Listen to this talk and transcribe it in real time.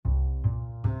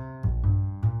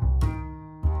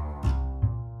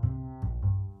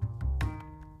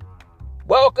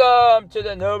Welcome to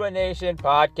the Nova Nation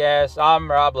podcast.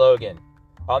 I'm Rob Logan.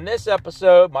 On this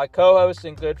episode, my co-host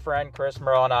and good friend Chris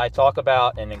Merle and I talk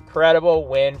about an incredible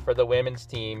win for the women's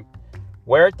team,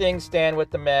 where things stand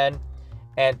with the men,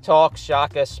 and talk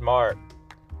Shaka Smart.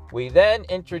 We then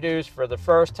introduce for the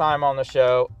first time on the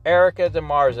show Erica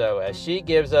DiMarzo as she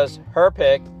gives us her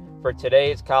pick for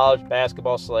today's college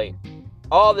basketball slate.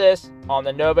 All this on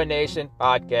the Nova Nation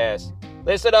podcast.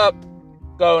 Listen up.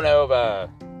 Go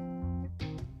Nova.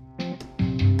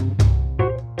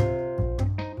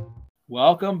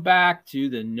 Welcome back to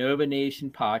the Nova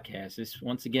Nation podcast. This,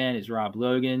 once again, is Rob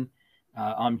Logan.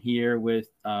 I'm here with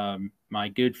my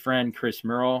good friend, Chris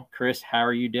Merle. Chris, how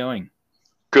are you doing?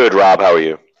 Good, Rob. How are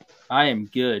you? I am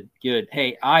good.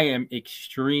 Hey, I am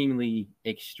extremely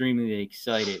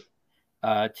excited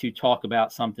to talk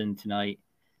about something tonight.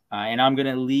 And I'm going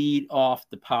to lead off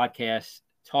the podcast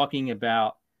talking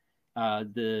about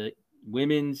the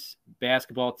women's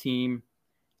basketball team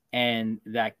and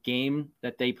that game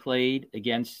that they played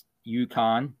against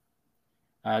UConn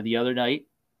the other night.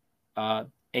 A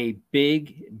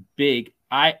big,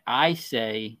 I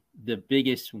say the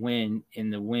biggest win in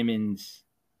the women's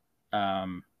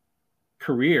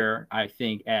career, I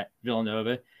think, at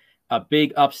Villanova. A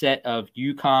big upset of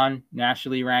UConn,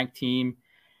 nationally ranked team.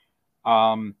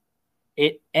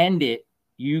 It ended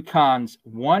UConn's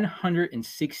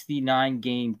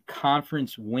 169-game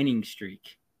conference winning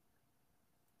streak.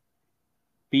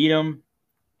 Beat them,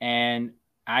 and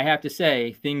I have to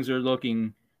say, things are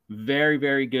looking very,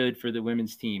 very good for the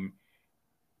women's team.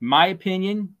 My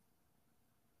opinion,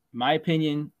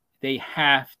 they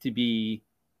have to be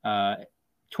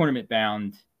tournament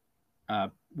bound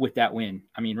with that win.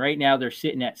 I mean, right now they're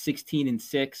sitting at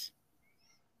 16-6.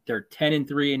 They're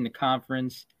 10-3 in the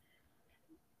conference.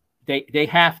 They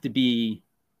have to be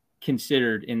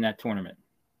considered in that tournament.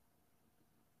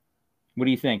 What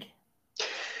do you think?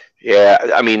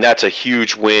 Yeah, I mean, that's a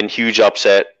huge win, huge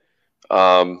upset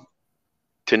to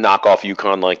knock off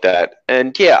UConn like that.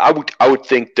 And yeah, I would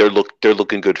think they're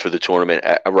looking good for the tournament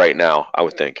right now, I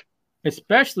would think.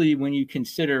 Especially when you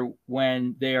consider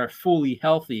when they are fully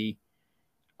healthy,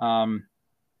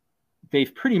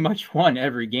 they've pretty much won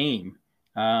every game.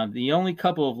 The only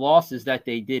couple of losses that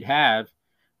they did have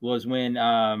was when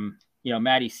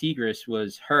Maddie Siegrist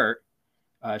was hurt.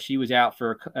 She was out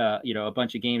for a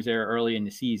bunch of games there early in the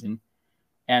season,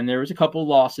 and there was a couple of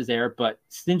losses there. But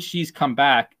since she's come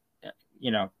back,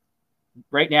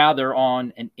 right now they're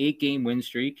on an 8-game win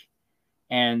streak,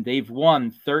 and they've won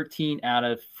 13 out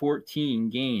of 14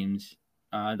 games,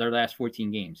 their last 14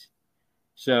 games.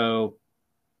 So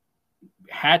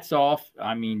hats off.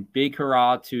 I mean, big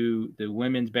hurrah to the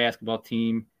women's basketball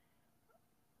team.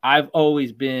 I've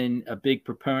always been a big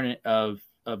proponent of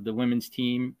the women's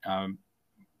team.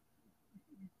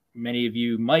 Many of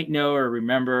you might know or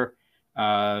remember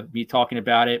me talking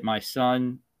about it. My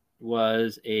son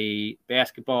was a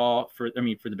basketball for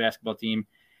the basketball team,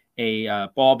 a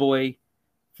ball boy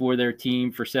for their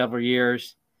team for several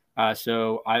years.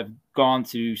 So I've gone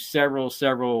to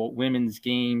several women's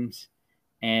games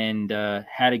and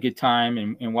had a good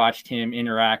time and watched him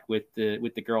interact with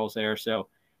the girls there. So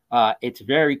it's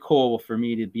very cool for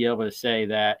me to be able to say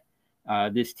that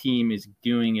this team is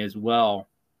doing as well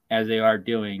as they are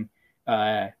doing.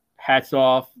 Hats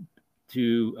off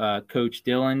to Coach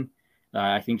Dillon.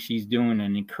 I think she's doing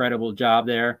an incredible job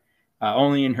there.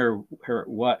 Only in her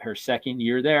second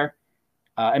year there.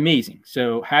 Amazing.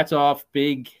 So hats off,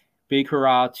 big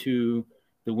hurrah to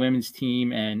the women's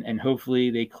team, and hopefully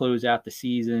they close out the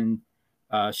season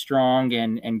strong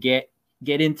and get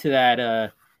into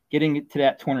that getting to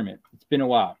that tournament. It's been a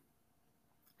while.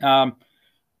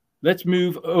 Let's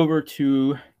move over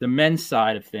to the men's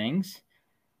side of things.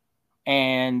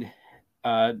 And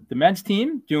the men's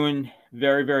team doing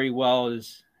very, very well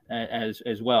as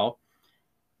well.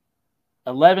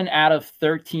 11 out of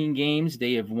 13 games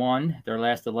they have won, their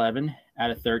last 11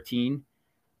 out of 13.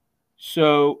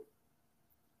 So,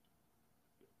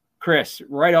 Chris,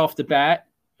 right off the bat,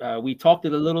 we talked a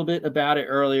little bit about it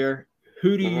earlier.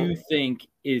 Who do you think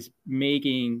is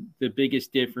making the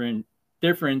biggest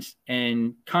difference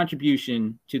and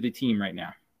contribution to the team right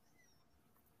now?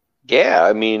 Yeah,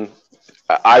 I mean,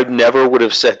 I never would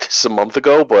have said this a month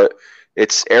ago, but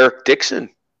it's Eric Dixon.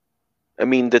 I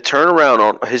mean, the turnaround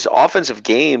on his offensive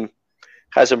game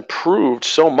has improved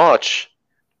so much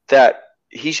that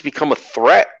he's become a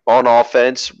threat on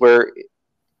offense where,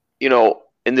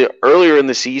 earlier in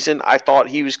the season, I thought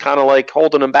he was kind of like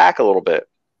holding him back a little bit.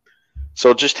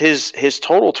 So just his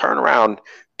total turnaround,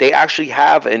 they actually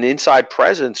have an inside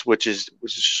presence, which is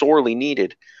sorely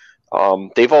needed.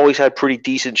 They've always had pretty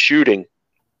decent shooting,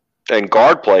 and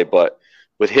guard play, but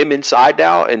with him inside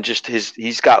now and just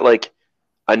he's got like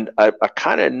a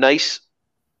kind of nice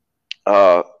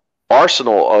uh,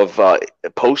 arsenal of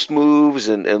post moves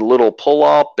and little pull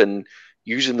up and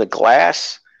using the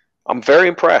glass. I'm very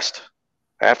impressed,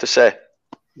 I have to say.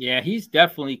 Yeah, he's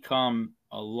definitely come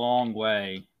a long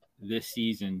way this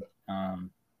season.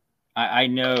 I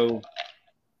know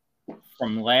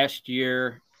from last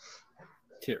year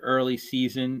to early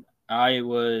season, I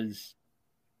wasn't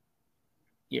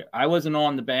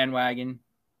on the bandwagon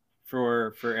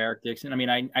for Eric Dixon. I mean,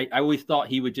 I always thought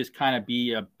he would just kind of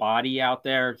be a body out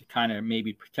there to kind of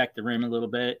maybe protect the rim a little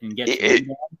bit and get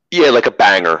yeah, like a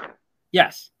banger.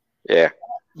 Yes. Yeah.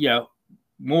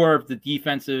 More of the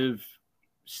defensive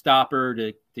stopper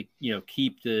to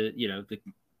keep the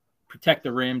protect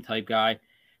the rim type guy.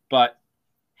 But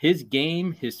his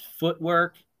game, his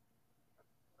footwork,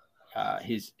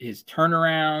 his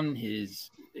turnaround, his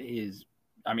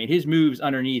moves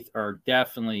underneath are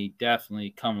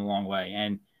definitely come a long way,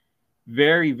 and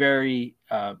very, very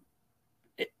at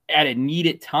a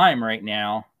needed time right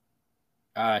now.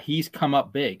 He's come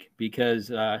up big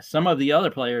because some of the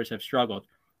other players have struggled.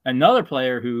 Another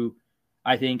player who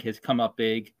I think has come up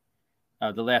big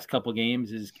the last couple of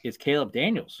games is Caleb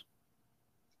Daniels.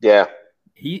 Yeah,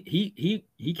 he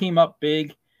came up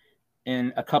big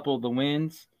in a couple of the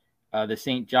wins, the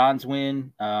St. John's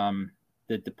win, the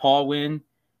DePaul win,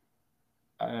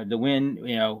 the win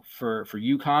for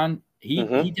UConn. He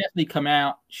definitely come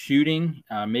out shooting,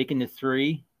 making the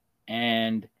three,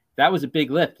 and that was a big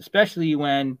lift, especially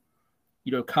when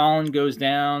Colin goes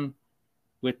down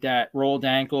with that rolled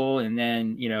ankle, and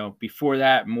then before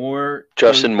that,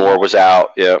 Justin Moore was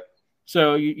out. Yeah.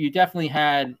 So you definitely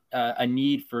had a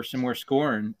need for some more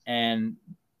scoring, and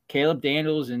Caleb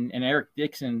Daniels and Eric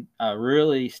Dixon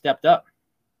really stepped up.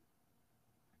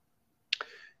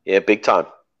 Yeah, big time.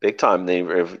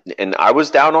 And I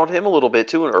was down on him a little bit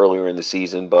too earlier in the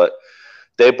season, but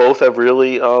they both have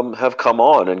really have come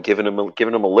on and given him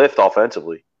a lift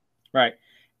offensively. Right.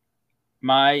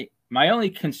 My only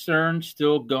concern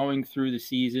still going through the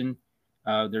season,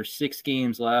 there's 6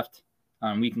 games left.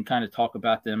 We can kind of talk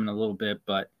about them in a little bit,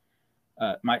 but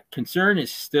my concern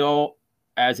is still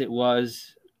as it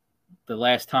was the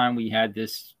last time we had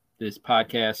this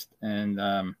podcast,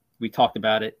 and we talked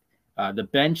about it. The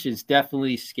bench is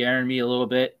definitely scaring me a little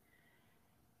bit.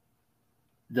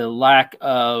 The lack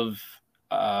of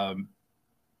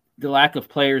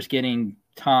players getting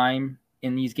time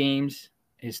in these games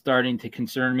is starting to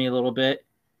concern me a little bit.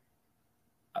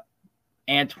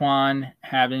 Antoine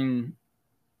having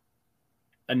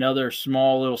another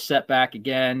small little setback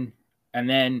again, and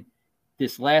then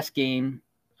this last game,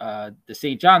 the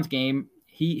St. John's game,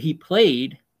 he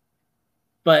played,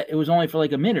 but it was only for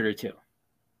like a minute or two.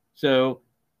 So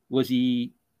was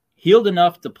he healed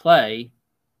enough to play?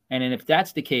 And then if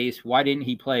that's the case, why didn't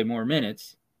he play more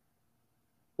minutes?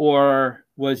 Or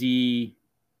was he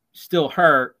still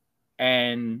hurt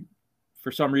and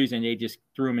for some reason they just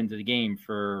threw him into the game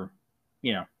for,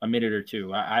 a minute or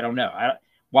two? I don't know.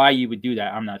 Why you would do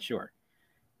that, I'm not sure.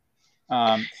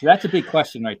 So that's a big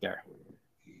question right there.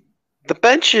 The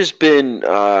bench has been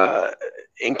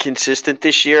inconsistent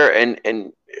this year,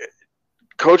 and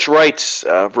Coach Wright's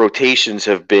rotations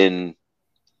have been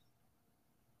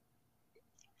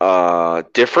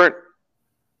different,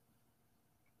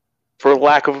 for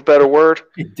lack of a better word.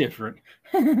 Different.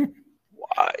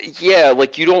 Yeah,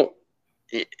 like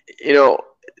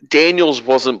Daniels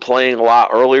wasn't playing a lot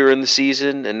earlier in the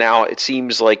season, and now it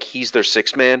seems like he's their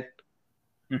 6th man.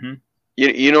 Mm-hmm.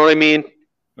 You know what I mean?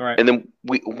 Right. And then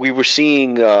we were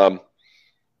seeing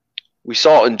we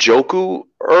saw Njoku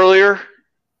earlier.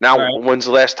 Now, right. When's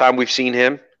the last time we've seen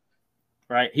him?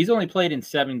 Right. He's only played in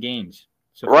 7 games.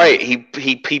 So right.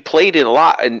 He played in a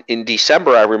lot. In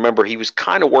December, I remember he was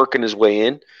kind of working his way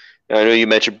in. And I know you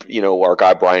mentioned, our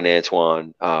guy Brian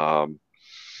Antoine.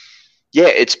 Yeah,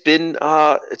 it's been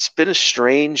a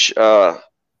strange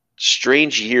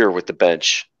year with the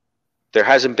bench. There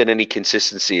hasn't been any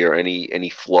consistency or any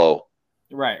flow.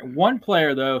 Right. One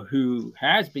player though who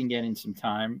has been getting some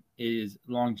time is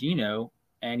Longino,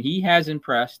 and he has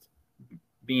impressed,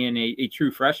 being a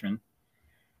true freshman.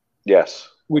 Yes.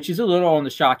 Which is a little on the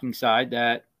shocking side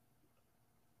that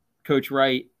Coach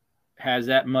Wright has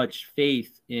that much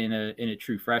faith in a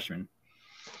true freshman.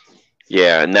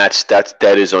 Yeah, and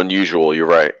that is unusual. You're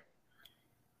right.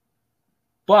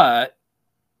 But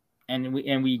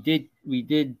we did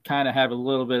kind of have a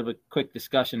little bit of a quick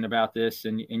discussion about this,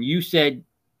 and you said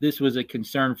this was a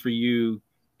concern for you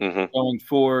going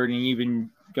forward, and even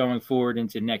going forward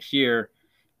into next year.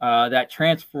 That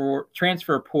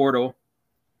transfer portal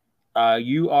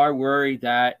you are worried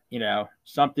that,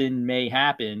 something may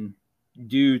happen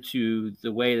due to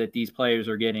the way that these players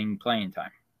are getting playing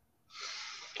time.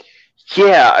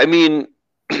 Yeah, I mean,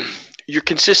 you're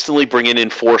consistently bringing in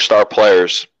 4-star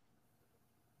players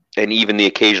and even the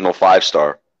occasional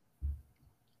 5-star.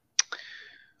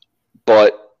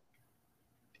 But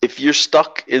if you're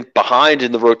stuck behind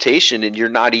in the rotation and you're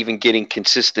not even getting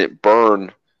consistent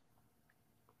burn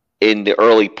in the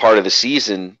early part of the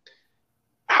season,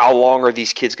 how long are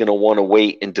these kids going to want to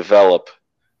wait and develop?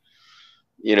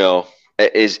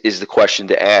 Is the question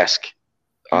to ask.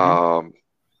 Mm-hmm.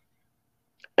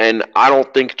 And I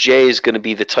don't think Jay is going to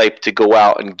be the type to go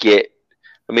out and get.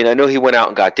 I mean, I know he went out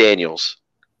and got Daniels,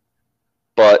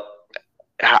 but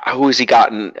who has he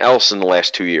gotten else in the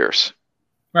last 2 years?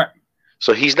 Right.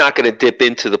 So he's not going to dip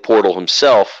into the portal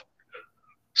himself.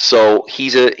 So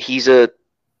he's a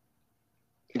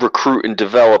recruit and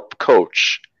develop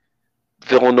coach.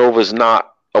 Villanova's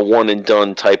not a one and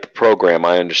done type of program.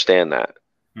 I understand that.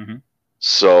 Mm-hmm.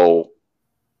 So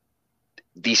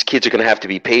these kids are going to have to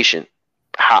be patient.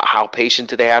 How patient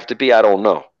do they have to be? I don't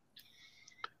know.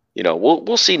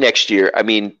 We'll see next year. I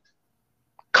mean,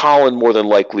 Colin more than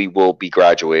likely will be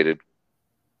graduated.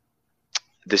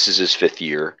 This is his 5th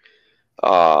year.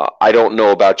 I don't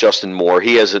know about Justin Moore.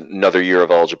 He has another year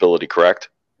of eligibility, correct?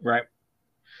 Right.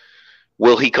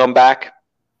 Will he come back?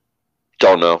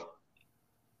 Don't know.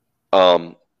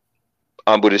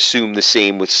 I would assume the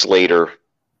same with Slater.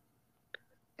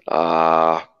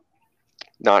 Not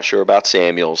sure about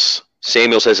Samuels.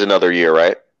 Samuels has another year,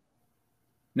 right?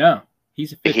 No,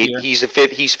 he's a 5th year. He's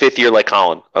 5th year like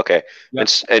Colin. Okay. Yep.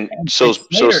 And so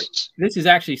this is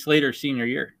actually Slater's senior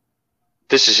year.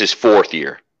 This is his 4th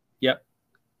year. Yep.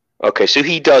 Okay, so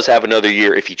he does have another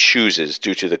year if he chooses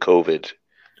due to the COVID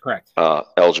correct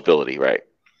eligibility, right?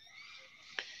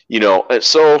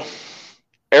 So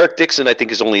Eric Dixon, I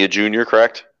think, is only a junior,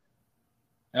 correct?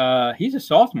 He's a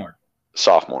sophomore.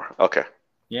 Sophomore, okay.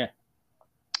 Yeah.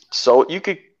 So you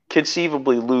could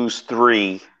conceivably lose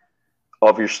 3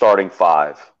 of your starting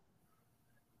 5,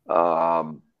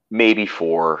 maybe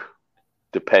 4,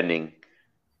 depending.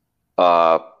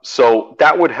 So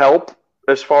that would help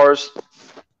as far as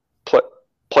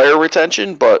player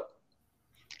retention, but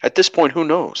at this point, who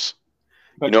knows?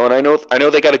 And I know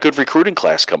they got a good recruiting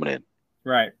class coming in.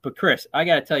 Right, but Chris, I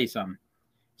got to tell you something.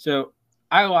 So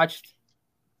I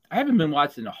haven't been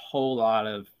watching a whole lot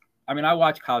of. I mean, I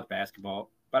watch college basketball,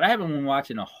 but I haven't been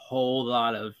watching a whole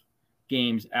lot of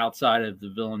games outside of the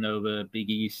Villanova Big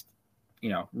East,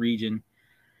 region.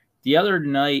 The other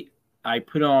night, I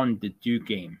put on the Duke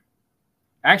game.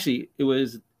 Actually, it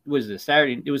was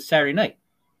Saturday night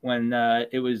when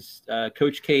it was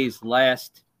Coach K's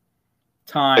last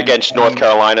time against North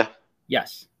Carolina.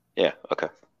 Yes. Yeah. Okay.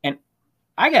 And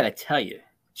I got to tell you,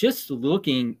 just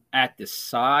looking at the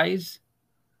size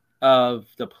of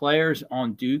the players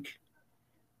on Duke,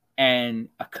 and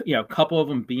a couple of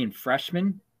them being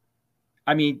freshmen,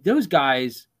 I mean, those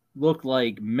guys look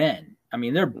like men. I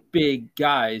mean, they're big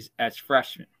guys as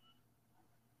freshmen.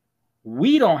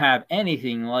 We don't have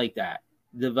anything like that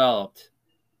developed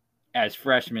as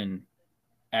freshmen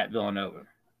at Villanova.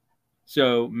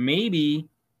 So maybe,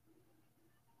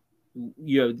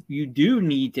 you do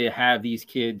need to have these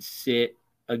kids sit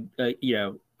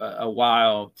a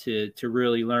while to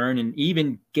really learn and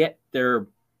even get their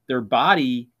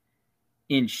body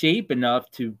in shape enough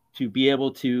to be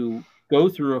able to go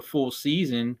through a full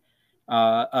season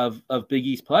of Big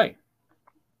East play.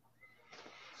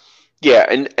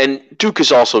 Yeah, and Duke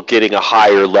is also getting a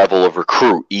higher level of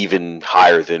recruit, even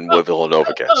higher than what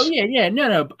Villanova gets. Oh yeah,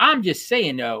 no. I'm just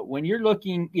saying though, when you're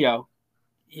looking,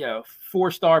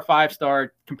 4-star,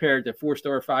 5-star compared to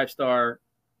 4-star, 5-star,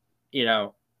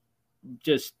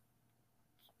 just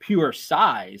pure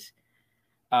size.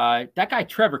 That guy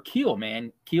Trevor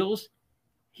Keels,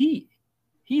 he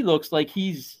looks like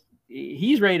he's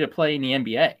ready to play in the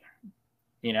NBA.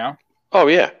 Oh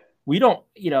yeah. We don't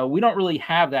really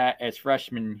have that as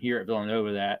freshmen here at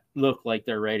Villanova that look like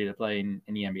they're ready to play in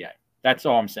the NBA. That's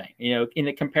all I'm saying. In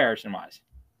the comparison wise.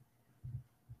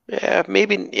 Yeah,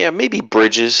 maybe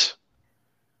Bridges.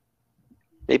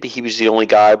 Maybe he was the only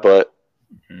guy, but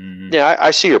yeah,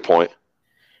 I see your point.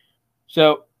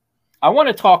 So I want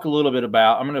to talk a little bit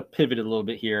about. I'm going to pivot a little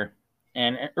bit here.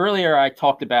 And earlier I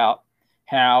talked about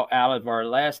how out of our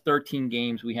last 13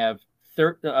 games we have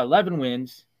 11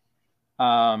 wins.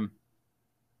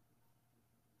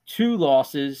 2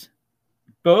 losses,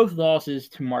 both losses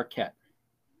to Marquette.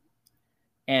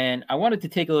 And I wanted to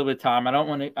take a little bit of time. I don't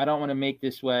want to make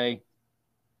this way.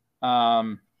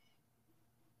 I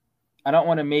don't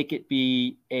want to make it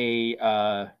be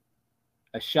a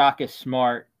a Shaka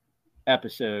Smart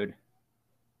episode.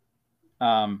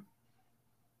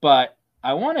 But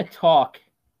I want to talk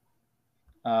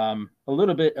a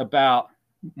little bit about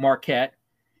Marquette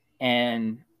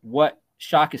and what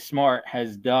Shaka Smart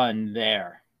has done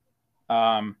there.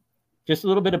 Just a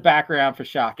little bit of background for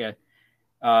Shaka.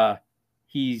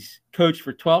 He's coached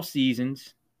for 12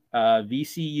 seasons,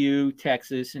 VCU,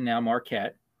 Texas, and now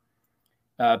Marquette.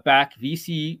 Back,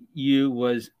 VCU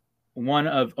was one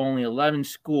of only 11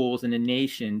 schools in the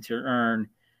nation to earn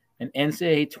an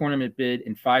NCAA tournament bid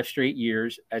in 5 straight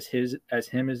years as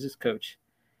him as his coach.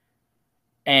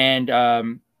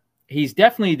 And he's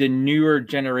definitely the newer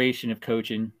generation of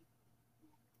coaching.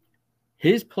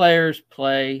 His players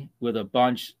play with a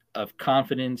bunch of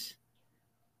confidence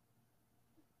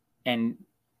and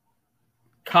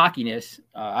cockiness.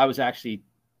 I was actually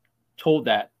told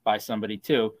that by somebody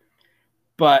too.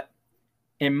 But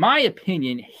in my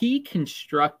opinion, he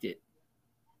constructed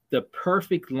the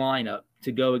perfect lineup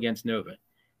to go against Nova.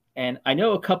 And I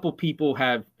know a couple people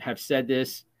have said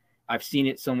this. I've seen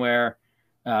it somewhere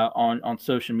on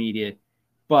social media.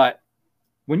 But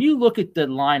when you look at the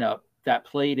lineup that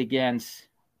played against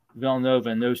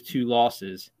Villanova in those 2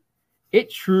 losses,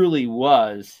 it truly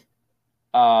was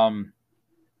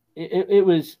it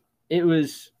was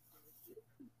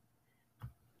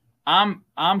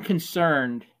I'm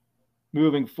concerned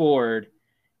moving forward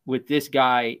with this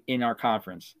guy in our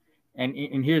conference. And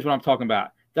here's what I'm talking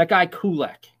about. That guy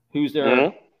Kulek, who's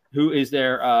their who is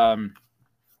their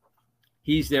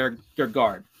he's their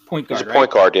guard, point guard. He's a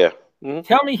point guard, yeah. Mm-hmm.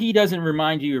 Tell me he doesn't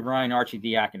remind you of Ryan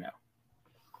Arcidiacono,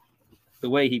 the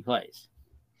way he plays.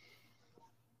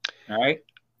 All right?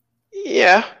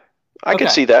 Yeah, I can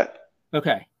see that.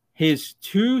 Okay. His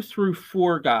 2 through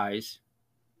 4 guys,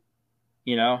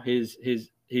 his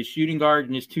shooting guard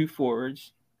and his 2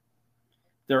 forwards,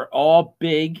 they're all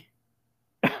big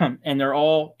and they're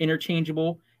all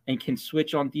interchangeable and can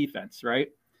switch on defense,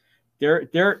 right?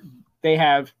 Their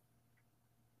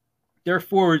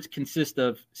forwards consist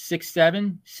of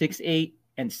 6'7", 6'8",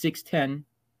 and 6'10"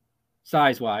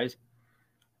 size-wise.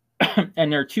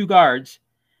 And their 2 guards,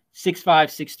 6'5",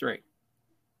 6'3".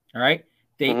 All right?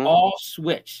 They all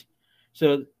switch.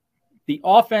 So the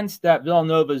offense that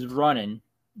Villanova is running,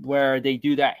 where they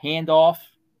do that handoff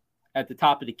at the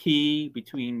top of the key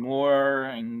between Moore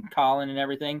and Collin and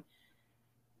everything,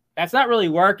 that's not really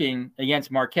working against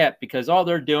Marquette because all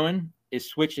they're doing is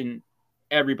switching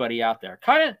everybody out there.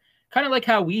 Kind of like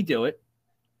how we do it,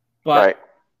 but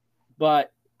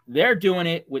they're doing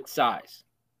it with size.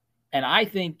 And I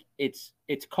think it's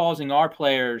causing our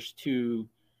players to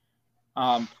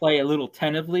play a little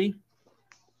tentatively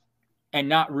and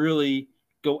not really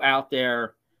go out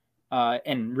there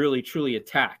and really truly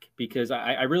attack, because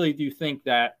I really do think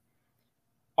that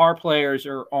our players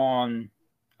are on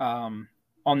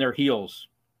their heels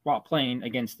while playing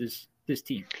against this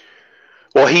team.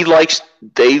 Well,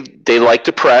 they like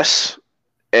to press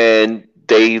and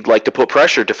they like to put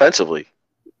pressure defensively.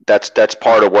 That's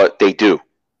part of what they do.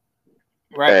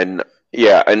 Right. And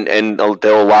yeah, and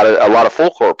there are a lot of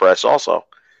full court press also.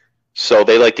 So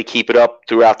they like to keep it up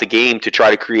throughout the game to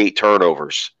try to create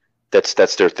turnovers.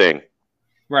 That's their thing.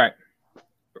 Right.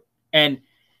 And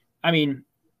I mean,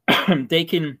 they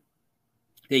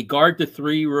guard the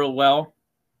 3 real well.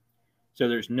 So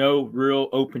there's no real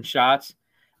open shots.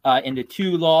 In the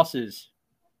 2 losses,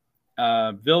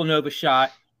 Villanova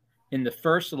shot in the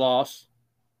first loss,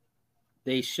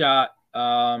 they shot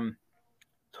 25%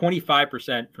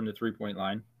 from the 3-point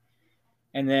line.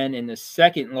 And then in the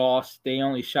second loss, they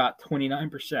only shot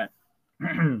 29%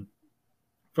 from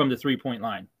the 3-point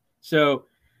line. So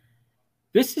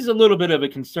this is a little bit of a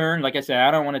concern. Like I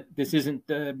said, this isn't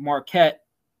the Marquette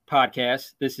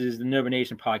podcast. This is the Nova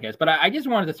Nation podcast. But I just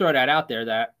wanted to throw that out there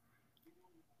that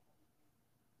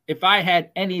if I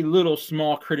had any little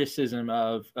small criticism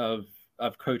of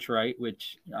Coach Wright,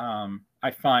 which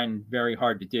I find very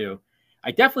hard to do,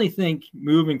 I definitely think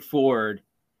moving forward,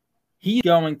 he's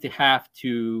going to have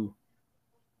to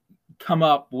come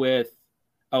up with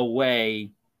a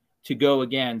way to go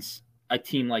against a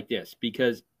team like this,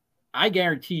 because I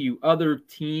guarantee you other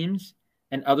teams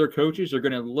and other coaches are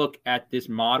going to look at this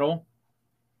model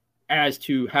as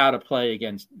to how to play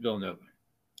against Villanova.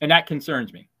 And that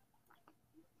concerns me.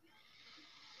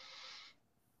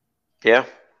 Yeah,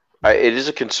 it is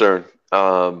a concern.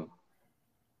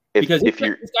 Because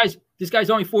this guy's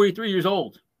only 43 years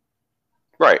old.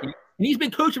 Right. And he's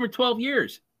been coaching for 12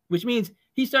 years, which means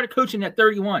he started coaching at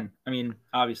 31. I mean,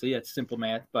 obviously that's simple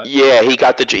math, but yeah, he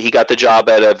got the job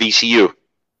at VCU.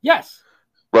 Yes.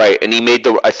 Right, and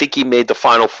I think he made the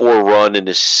Final Four run in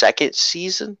his second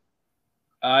season.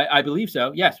 I believe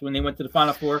so. Yes, when they went to the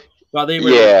Final Four, while they were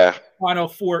Yeah. Final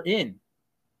Four in.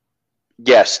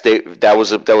 Yes, that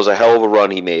was a hell of a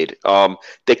run he made.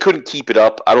 They couldn't keep it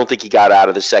up. I don't think he got out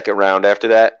of the second round after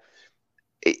that.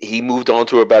 He moved on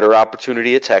to a better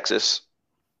opportunity at Texas.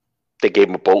 They gave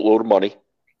him a boatload of money.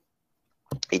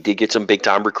 He did get some big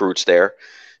time recruits there.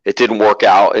 It didn't work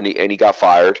out, and he got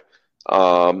fired.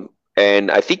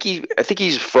 And I think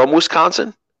he's from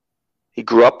Wisconsin. He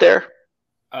grew up there.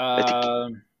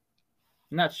 I'm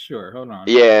not sure. Hold on.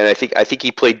 Yeah, and I think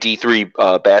he played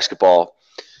D3 basketball.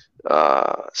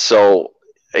 So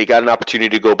he got an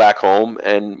opportunity to go back home,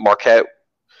 and Marquette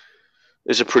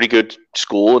is a pretty good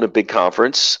school in a big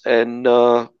conference, and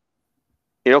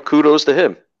kudos to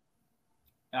him.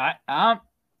 I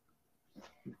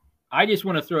just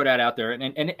want to throw that out there,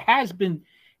 and it has been,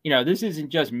 this isn't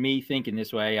just me thinking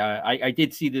this way. I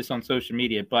did see this on social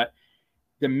media, but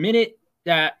the minute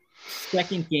that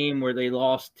second game where they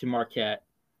lost to Marquette,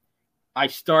 I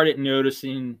started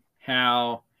noticing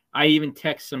how I even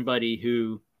text somebody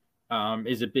who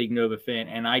is a big Nova fan,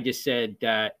 and I just said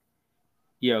that,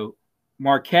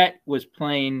 Marquette was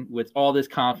playing with all this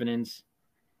confidence,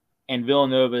 and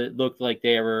Villanova looked like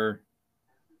they were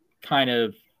kind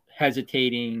of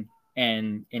hesitating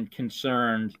and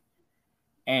concerned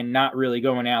and not really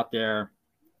going out there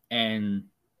and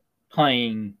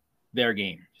playing their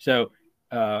game. So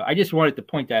I just wanted to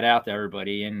point that out to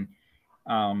everybody and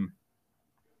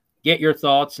get your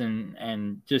thoughts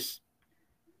and just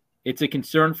it's a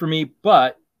concern for me,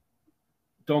 but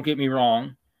don't get me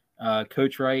wrong.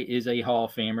 Coach Wright is a Hall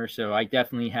of Famer, so I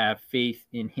definitely have faith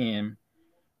in him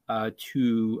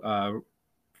to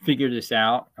figure this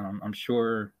out. I'm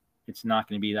sure it's not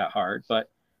going to be that hard, but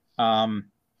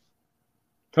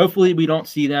hopefully we don't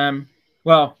see them.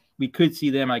 Well, we could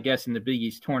see them, I guess, in the Big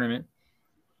East tournament.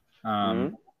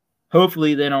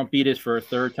 Hopefully they don't beat us for a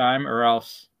third time, or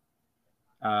else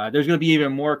there's going to be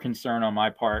even more concern on my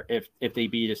part if they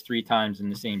beat us 3 times in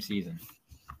the same season.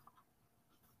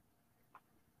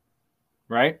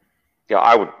 Right? Yeah,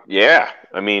 I would. Yeah.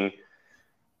 I mean,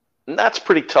 that's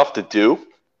pretty tough to do.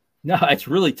 No, it's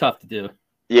really tough to do.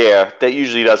 Yeah, that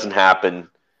usually doesn't happen.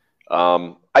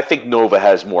 I think Nova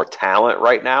has more talent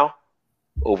right now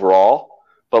overall.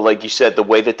 But like you said, the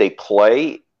way that they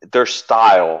play, their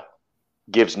style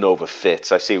gives Nova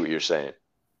fits. I see what you're saying.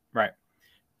 Right.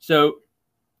 So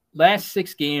last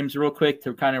 6 games, real quick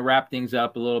to kind of wrap things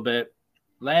up a little bit.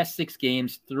 Last 6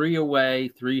 games, 3 away,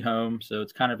 3 home. So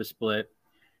it's kind of a split.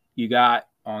 You got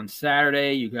on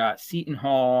Saturday, you got Seton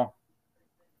Hall.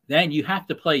 Then you have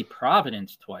to play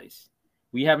Providence twice.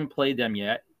 We haven't played them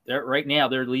yet. Right now,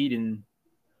 they're leading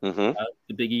the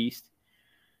Big East.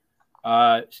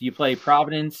 So you play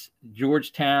Providence,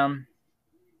 Georgetown,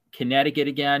 Connecticut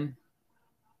again.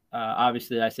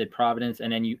 Obviously, I said Providence,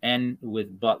 and then you end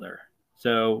with Butler.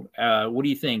 So what do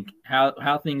you think?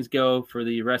 How things go for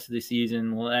the rest of the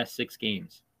season, the last 6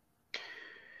 games?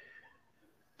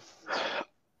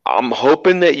 I'm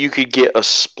hoping that you could get a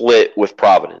split with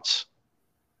Providence.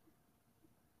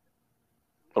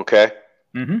 Okay?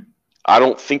 Mm-hmm. I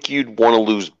don't think you'd want to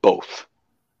lose both.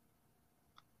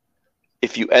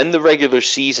 If you end the regular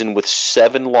season with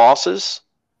 7 losses,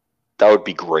 that would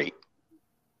be great.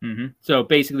 Mm-hmm. So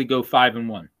basically go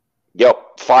 5-1.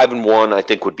 Yep, 5-1 I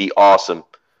think would be awesome.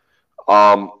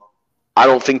 I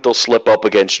don't think they'll slip up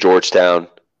against Georgetown.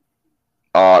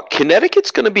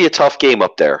 Connecticut's going to be a tough game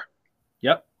up there.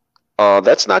 Yep.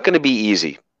 That's not going to be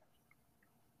easy.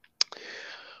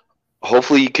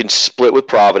 Hopefully you can split with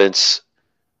Providence,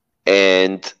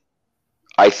 and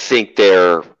I think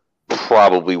they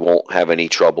probably won't have any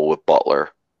trouble with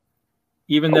Butler.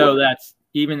 Even though that's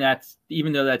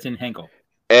in Henkel.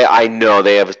 I know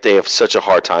they have such a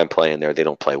hard time playing there. They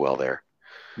don't play well there.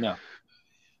 No.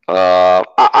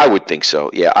 I would think so.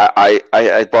 Yeah,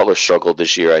 I Butler struggled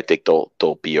this year. I think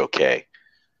they'll be okay.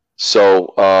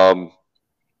 So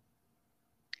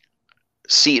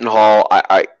Seton Hall,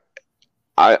 I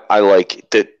like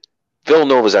that.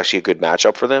 Villanova is actually a good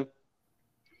matchup for them.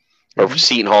 Or for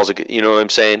Seton Hall's a good, you know what I'm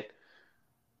saying?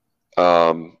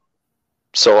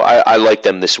 So I like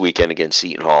them this weekend against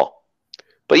Seton Hall.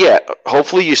 But yeah,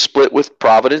 hopefully you split with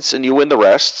Providence and you win the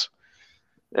rest.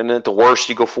 And then at the worst,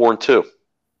 you go 4-2.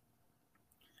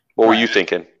 What were you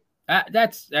thinking?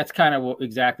 That's kind of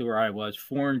exactly where I was.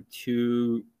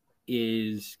 4-2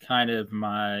 is kind of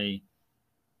my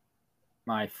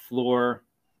floor,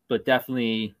 but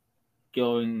definitely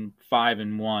going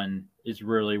 5-1 is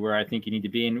really where I think you need to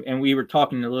be. And we were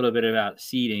talking a little bit about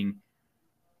seeding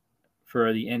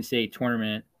for the NCAA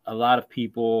tournament. A lot of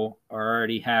people are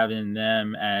already having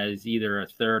them as either a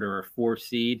 3rd or a 4th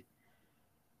seed.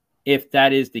 if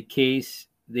that is the case,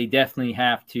 they definitely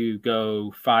have to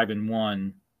go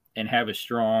 5-1 and have a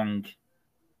strong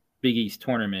Big East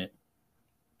tournament,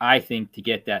 I think, to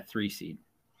get that 3 seed.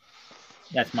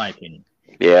 That's my opinion.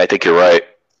 Yeah, I think you're right.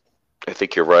 I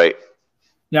think you're right.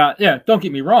 Now, yeah, don't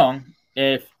get me wrong.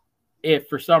 If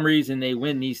for some reason they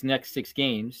win these next 6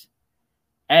 games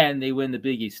and they win the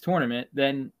Big East tournament,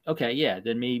 then okay, yeah,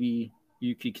 then maybe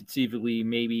you could conceivably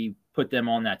maybe put them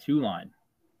on that 2 line.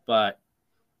 But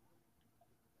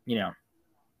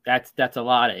that's a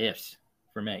lot of ifs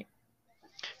for me.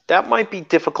 That might be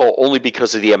difficult only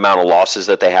because of the amount of losses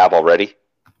that they have already.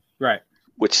 Right.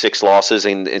 With 6 losses,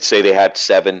 and say they had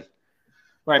 7.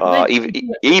 Right.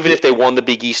 Even if they won the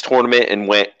Big East tournament and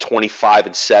went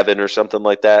 25-7 or something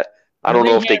like that, I don't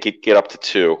know if they could get up to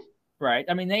 2. Right.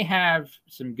 I mean, they have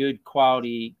some good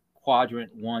quality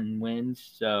quadrant 1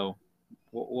 wins, so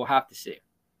we'll have to see.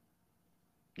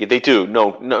 Yeah, they do.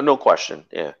 No question.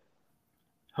 Yeah.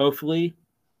 Hopefully,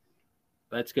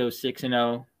 let's go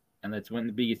 6-0 and let's win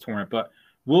the Big East tournament. But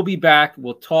we'll be back.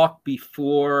 We'll talk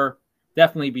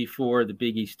definitely before the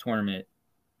Big East tournament,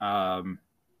 and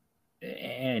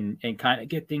kind of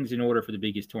get things in order for the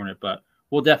Big East tournament. But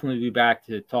we'll definitely be back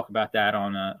to talk about that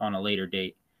on a later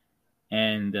date.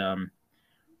 And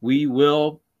we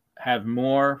will have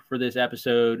more for this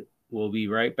episode. We'll be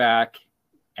right back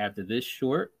after this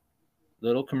short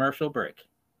little commercial break.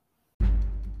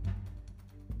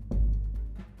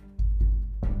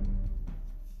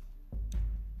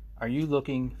 Are you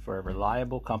looking for a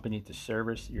reliable company to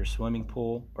service your swimming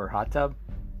pool or hot tub?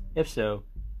 If so,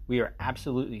 we are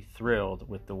absolutely thrilled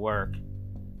with the work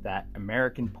that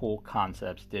American Pool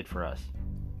Concepts did for us.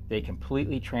 They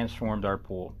completely transformed our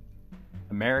pool.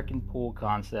 American Pool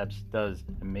Concepts does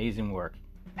amazing work.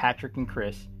 Patrick and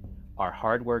Chris are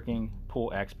hardworking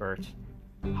pool experts.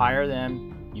 Hire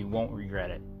them, you won't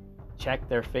regret it. Check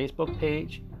their Facebook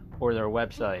page or their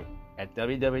website at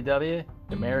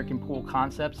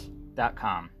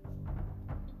www.americanpoolconcepts.com.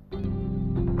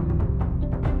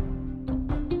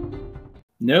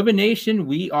 Nova Nation,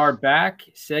 we are back.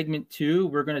 Segment 2.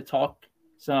 We're going to talk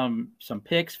some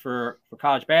picks for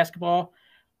college basketball.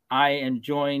 I am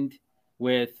joined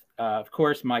with, of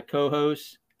course, my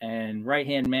co-host and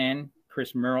right-hand man,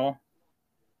 Chris Merle.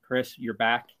 Chris, you're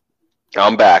back.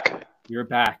 I'm back. You're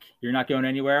back. You're not going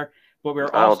anywhere. But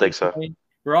I don't think so.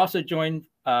 We're also joined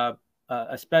a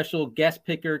special guest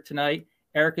picker tonight,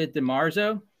 Erica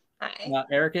DeMarzo. Hi.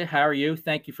 Erica, how are you?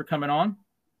 Thank you for coming on.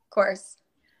 Of course.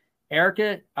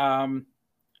 Erica,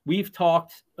 we've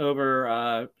talked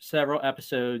over several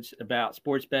episodes about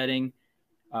sports betting,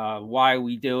 why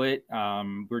we do it.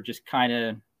 We're just kind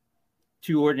of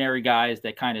 2 ordinary guys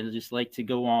that kind of just like to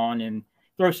go on and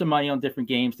throw some money on different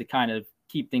games to kind of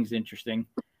keep things interesting.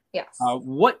 Yes.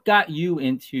 What got you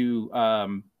into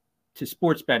to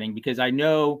sports betting? Because I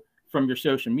know from your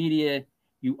social media,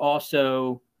 you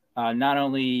also not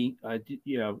only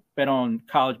bet on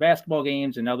college basketball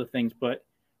games and other things, but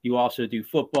you also do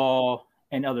football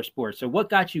and other sports. So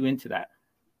what got you into that?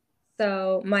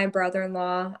 So my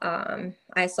brother-in-law,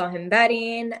 I saw him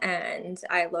betting and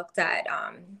I looked at,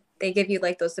 they give you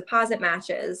like those deposit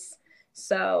matches.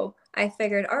 So I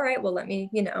figured, all right, well, let me,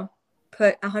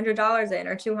 put $100 in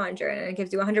or $200 and it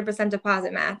gives you 100%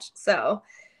 deposit match. So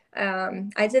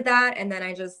I did that. And then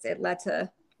it led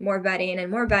to more betting and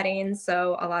more betting.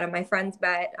 So a lot of my friends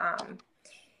bet.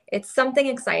 It's something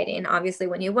exciting, obviously,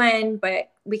 when you win, but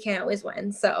we can't always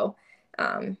win. So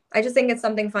I just think it's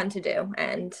something fun to do,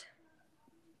 and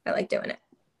I like doing it.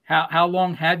 How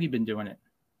long have you been doing it?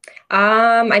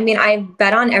 I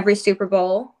bet on every Super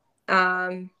Bowl.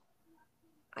 I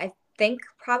think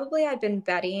probably I've been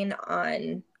betting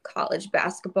on college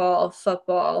basketball,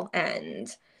 football,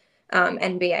 and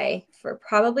NBA for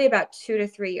probably about 2 to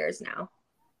 3 years now.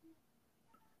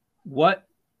 When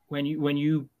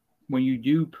you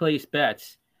do place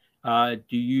bets,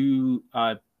 do you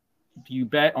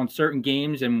bet on certain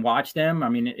games and watch them? I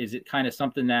mean, is it kind of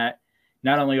something that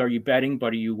not only are you betting,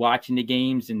 but are you watching the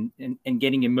games and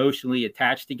getting emotionally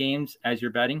attached to games as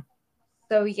you're betting?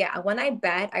 So yeah, when I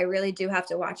bet, I really do have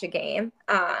to watch a game.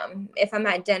 If I'm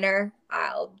at dinner,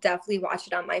 I'll definitely watch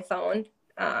it on my phone.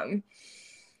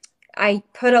 I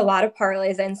put a lot of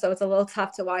parlays in, so it's a little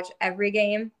tough to watch every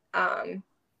game.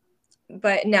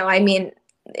 But no, I mean,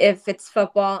 if it's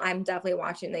football, I'm definitely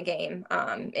watching the game.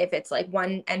 If it's like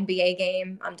one NBA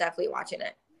game, I'm definitely watching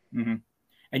it. Mm-hmm.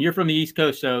 And you're from the East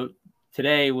Coast, so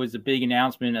today was a big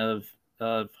announcement of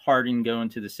Harden going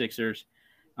to the Sixers.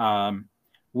 I'm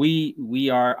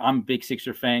a big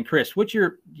Sixer fan. Chris,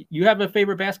 you have a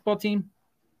favorite basketball team?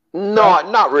 No,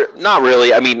 not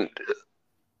really. I mean,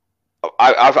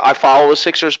 I follow the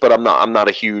Sixers, but I'm not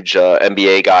a huge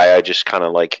NBA guy. I just kind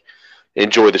of like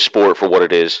enjoy the sport for what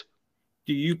it is.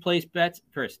 Do you place bets,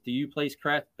 Chris? Do you place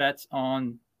bets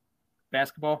on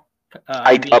basketball?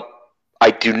 I NBA? I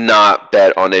do not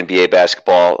bet on NBA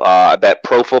basketball. I bet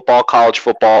pro football, college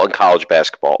football, and college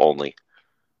basketball only.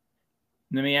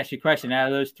 Let me ask you a question. Out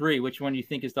of those three, which one do you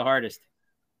think is the hardest?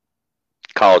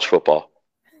 College football.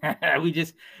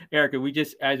 Erica,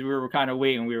 as we were kind of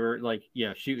waiting, we were like,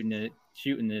 shooting the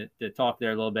talk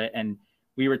there a little bit, and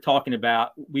we were talking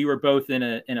about we were both in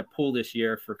a pool this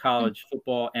year for college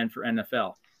football and for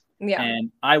NFL. Yeah.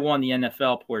 And I won the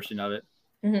NFL portion of it,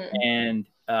 Mm-hmm. and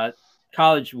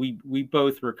college we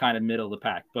both were kind of middle of the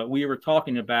pack, but we were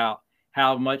talking about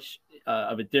how much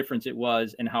of a difference it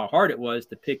was and how hard it was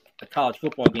to pick a college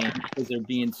football game because there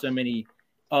being so many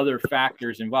other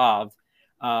factors involved.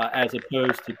 As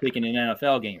opposed to picking an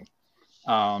NFL game.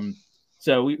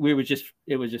 So it was just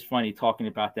funny talking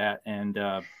about that. And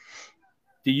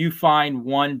do you find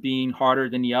one being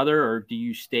harder than the other, or do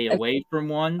you stay away from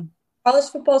one? College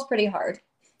football is pretty hard.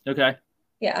 Okay.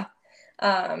 Yeah.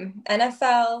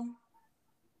 NFL,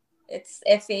 it's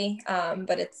iffy,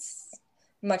 but it's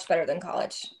much better than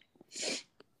college.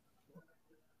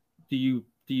 Do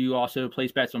you also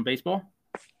place bets on baseball?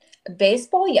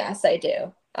 Baseball, yes, I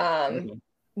do. Okay.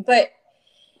 But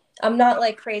I'm not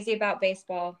like crazy about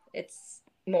baseball. It's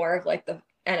more of like the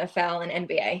NFL and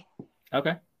NBA.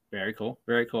 Okay. Very cool.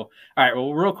 Very cool. All right.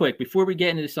 Well, real quick, before we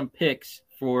get into some picks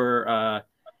for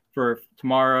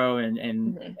tomorrow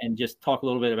and just talk a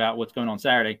little bit about what's going on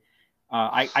Saturday,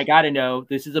 I got to know,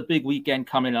 this is a big weekend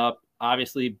coming up.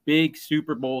 Obviously, big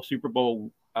Super Bowl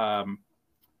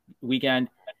weekend.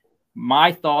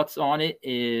 My thoughts on it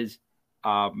is,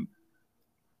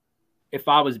 if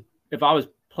I was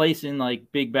placing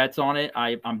like big bets on it,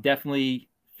 I'm definitely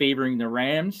favoring the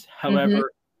Rams.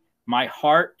 However, my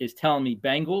heart is telling me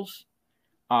Bengals.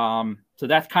 So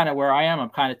that's kind of where I am. I'm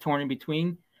kind of torn in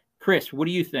between. Chris, what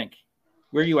do you think?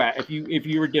 Where are you at if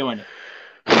you were doing it?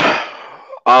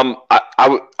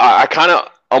 I kind of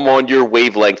am on your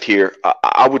wavelength here.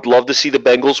 I would love to see the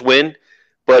Bengals win,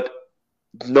 but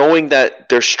knowing that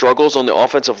there's struggles on the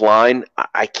offensive line,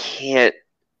 I can't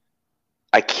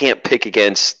pick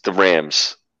against the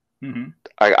Rams. Mm-hmm.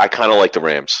 I kind of like the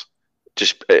Rams.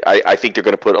 I think they're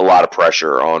going to put a lot of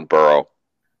pressure on Burrow,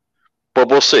 but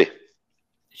we'll see.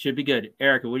 Should be good.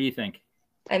 Erica, what do you think?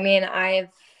 I mean, I've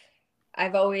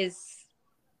always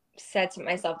said to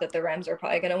myself that the Rams are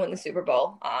probably going to win the Super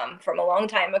Bowl from a long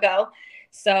time ago.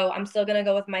 So I'm still going to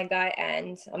go with my gut,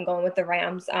 and I'm going with the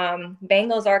Rams.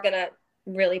 Bengals are going to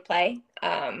really play.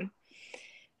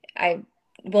 I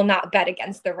will not bet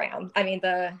against the Rams. I mean,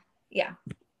 the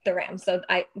Rams. So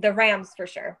the Rams for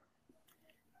sure.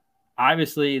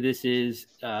 Obviously, this is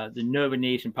the Nova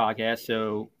Nation podcast,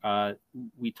 so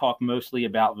we talk mostly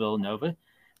about Villanova.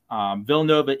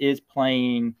 Villanova is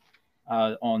playing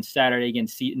on Saturday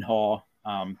against Seton Hall.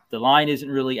 The line isn't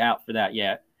really out for that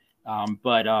yet,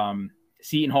 but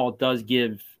Seton Hall does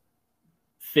give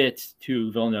fits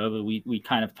to Villanova. We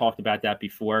kind of talked about that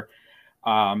before.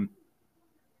 Are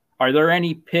there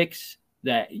any picks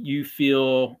that you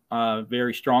feel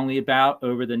very strongly about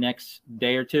over the next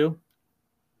day or two?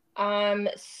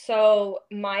 So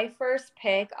my first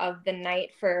pick of the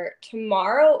night for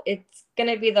tomorrow, it's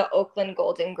going to be the Oakland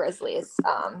Golden Grizzlies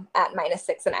at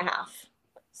 -6.5.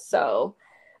 So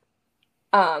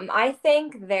I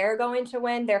think they're going to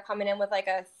win. They're coming in with like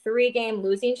a 3-game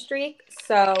losing streak.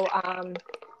 So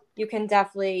you can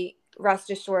definitely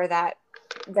rest assured that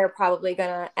they're probably going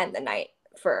to end the night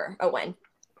for a win.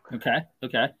 Okay.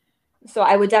 So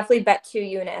I would definitely bet 2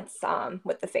 units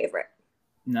with the favorite.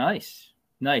 Nice.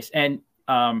 And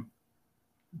do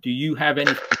you have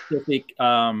any specific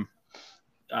app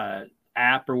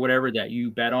or whatever that you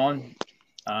bet on,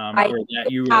 or that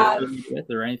you were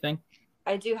with, or anything?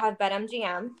 I do have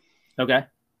BetMGM. Okay.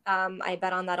 I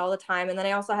bet on that all the time, and then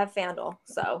I also have FanDuel.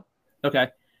 So. Okay,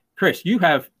 Chris, you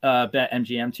have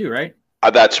BetMGM too, right?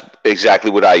 That's exactly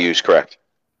what I use. Correct.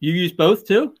 You use both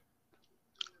too?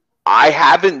 I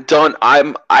haven't done.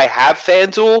 I have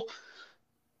FanDuel.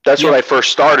 That's what I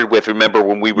first started with. Remember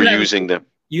when we were using them?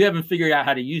 You haven't figured out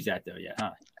how to use that though yet,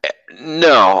 huh?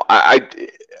 No,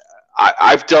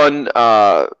 I've done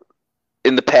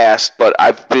in the past, but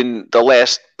I've been the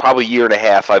last probably year and a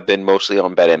half. I've been mostly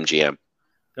on BetMGM.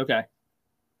 Okay,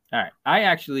 all right. I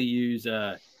actually use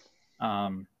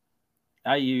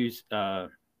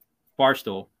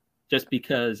Barstool just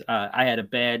because I had a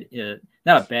bad,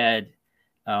 not a bad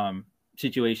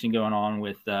situation going on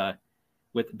with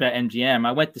BetMGM.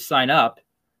 I went to sign up,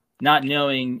 not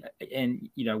knowing, and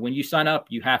when you sign up,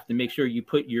 you have to make sure you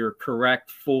put your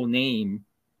correct full name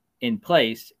in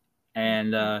place.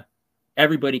 And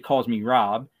everybody calls me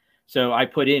Rob, so I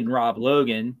put in Rob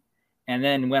Logan. And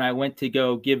then when I went to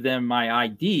go give them my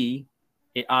ID,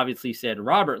 it obviously said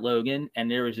Robert Logan,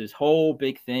 and there was this whole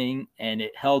big thing, and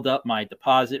it held up my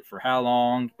deposit for how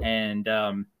long?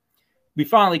 And we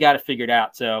finally got it figured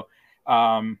out. So,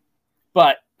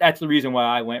 but that's the reason why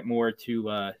I went more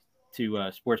to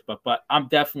Sportsbook. But I'm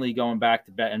definitely going back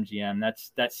to BetMGM.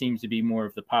 That seems to be more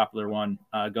of the popular one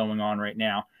going on right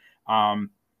now.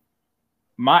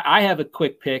 I have a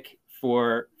quick pick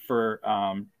for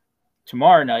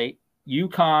tomorrow night.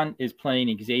 UConn is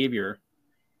playing Xavier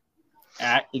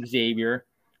at Xavier.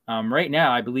 Right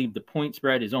now, I believe the point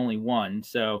spread is only 1.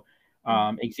 So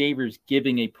Xavier's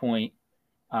giving a point.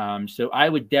 So I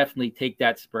would definitely take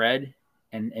that spread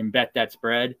and bet that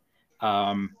spread.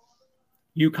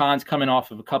 UConn's coming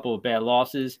off of a couple of bad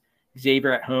losses.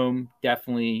 Xavier at home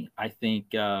definitely, I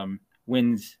think,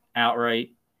 wins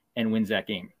outright and wins that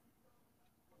game.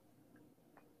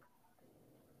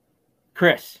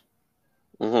 Chris,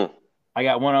 I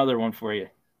got one other one for you.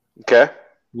 Okay.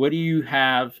 What do you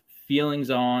have feelings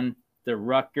on the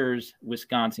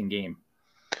Rutgers-Wisconsin game?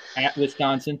 At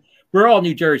Wisconsin. We're all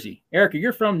New Jersey. Erica,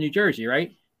 you're from New Jersey,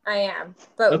 right? I am,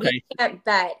 but okay. We can't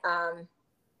bet.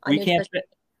 We can't bet.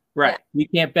 Right. Yeah. We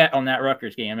can't bet on that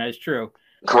Rutgers game. That is true.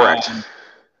 Correct.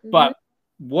 But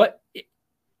what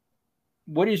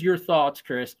is your thoughts,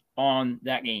 Chris, on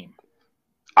that game?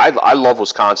 I love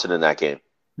Wisconsin in that game.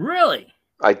 Really?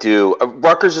 I do.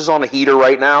 Rutgers is on a heater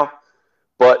right now,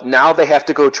 but now they have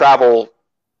to go travel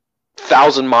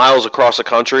 1,000 miles across the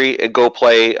country and go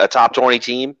play a top 20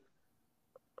 team.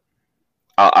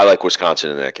 I like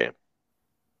Wisconsin in that game.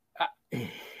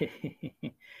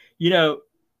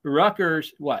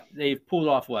 Rutgers, they've pulled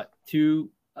off two,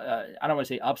 I don't want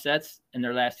to say upsets in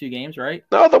their last 2 games, right?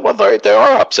 No, there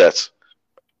are upsets.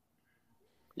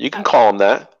 You can call them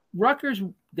that. Rutgers,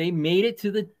 they made it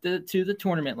to the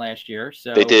tournament last year,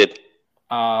 so they did.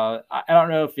 I don't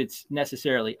know if it's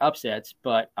necessarily upsets,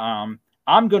 but I'm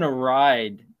going to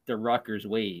ride the Rutgers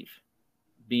wave,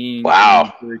 being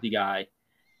a New Jersey guy,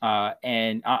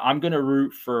 and I'm going to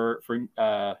root for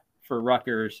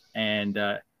Rutgers, and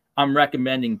I'm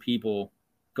recommending people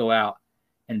go out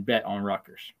and bet on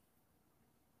Rutgers.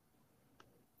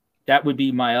 That would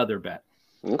be my other bet.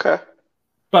 Okay.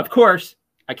 But of course,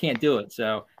 I can't do it,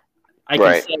 so I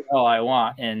can say all I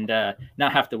want and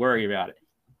not have to worry about it.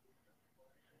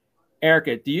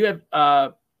 Erica, do you have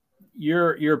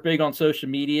you're big on social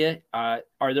media?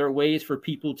 Are there ways for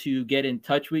people to get in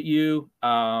touch with you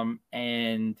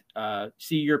and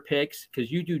see your picks?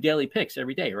 Because you do daily picks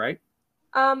every day, right?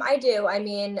 I do. I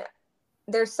mean,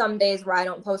 there's some days where I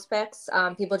don't post picks.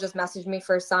 People just message me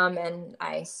for some, and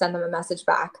I send them a message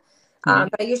back. But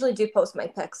I usually do post my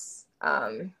picks.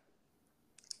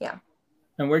 Yeah.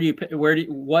 And what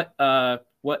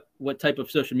type of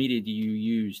social media do you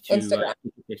use to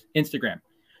Instagram?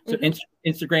 So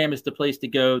Instagram is the place to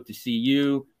go to see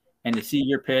you and to see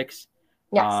your picks.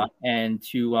 Yes. And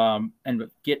to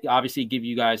give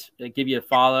you a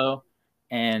follow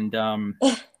and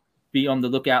be on the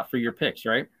lookout for your picks,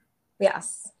 right?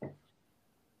 Yes.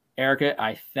 Erica,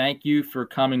 I thank you for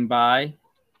coming by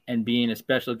and being a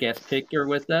special guest picker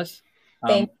with us.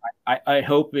 I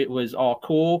hope it was all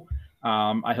cool.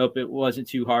 I hope it wasn't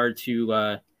too hard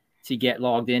to get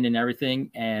logged in and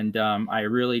everything. And I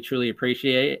really, truly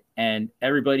appreciate it. And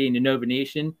everybody in the Nova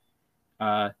Nation,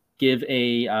 give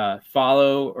a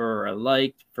follow or a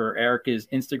like for Erica's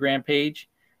Instagram page.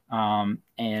 And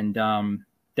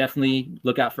definitely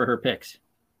look out for her picks.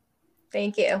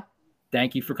 Thank you.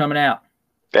 Thank you for coming out.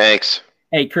 Thanks.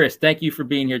 Hey, Chris, thank you for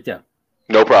being here too.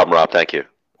 No problem, Rob. Thank you.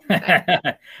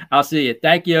 I'll see you.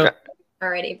 Thank you.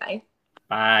 Alrighty. Bye.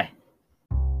 Bye.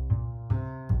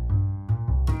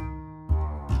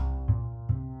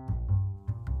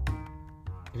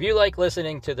 If you like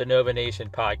listening to the Nova Nation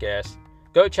podcast,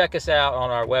 go check us out on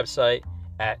our website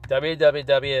at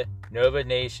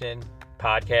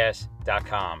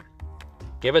www.novanationpodcast.com.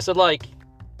 Give us a like.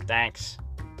 Thanks.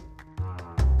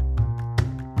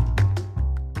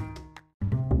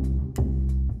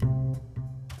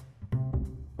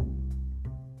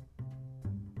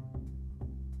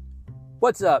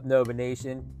 What's up, Nova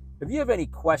Nation? If you have any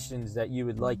questions that you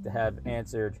would like to have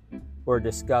answered or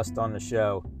discussed on the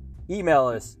show, email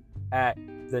us at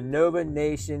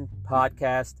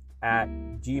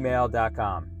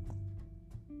thenovanationpodcast@gmail.com.